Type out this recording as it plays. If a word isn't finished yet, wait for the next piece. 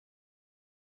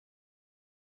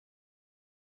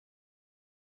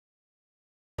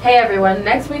Hey everyone,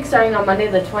 next week starting on Monday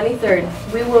the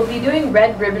 23rd, we will be doing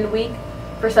Red Ribbon Week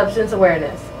for substance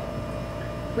awareness.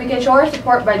 We can show our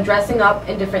support by dressing up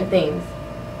in different themes.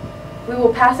 We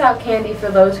will pass out candy for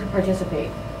those who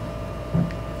participate.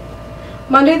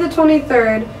 Monday the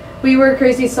 23rd, we wear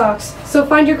crazy socks, so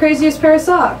find your craziest pair of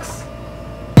socks.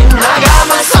 I got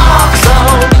my socks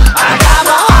on, I got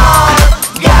my heart,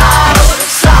 got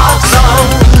socks on.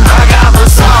 I got my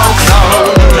socks on,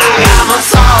 I got my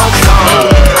socks on,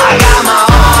 I got my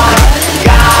heart,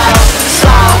 got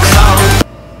socks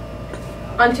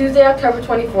on. On Tuesday, October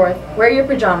 24th, wear your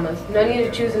pajamas. No need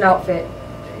to choose an outfit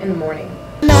in the morning.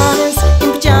 Bananas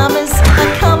in pajamas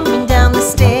are coming down the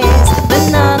stairs.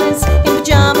 Bananas in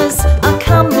pajamas are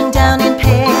coming down in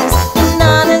pairs.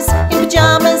 Bananas in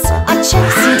pajamas are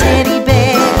chasing teddy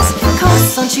bears.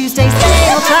 'Cause on Tuesdays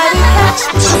they'll try to catch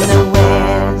the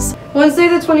unawares. Wednesday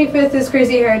the 25th is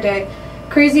Crazy Hair Day.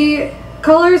 Crazy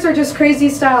colors or just crazy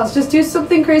styles. Just do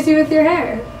something crazy with your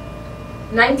hair.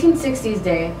 1960s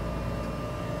Day.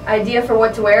 Idea for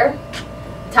what to wear?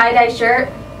 Tie-dye shirt,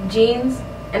 jeans,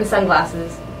 and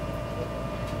sunglasses.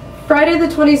 Friday the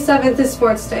 27th is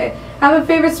Sports Day. Have a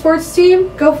favorite sports team?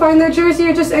 Go find their jersey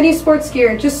or just any sports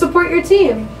gear. Just support your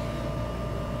team.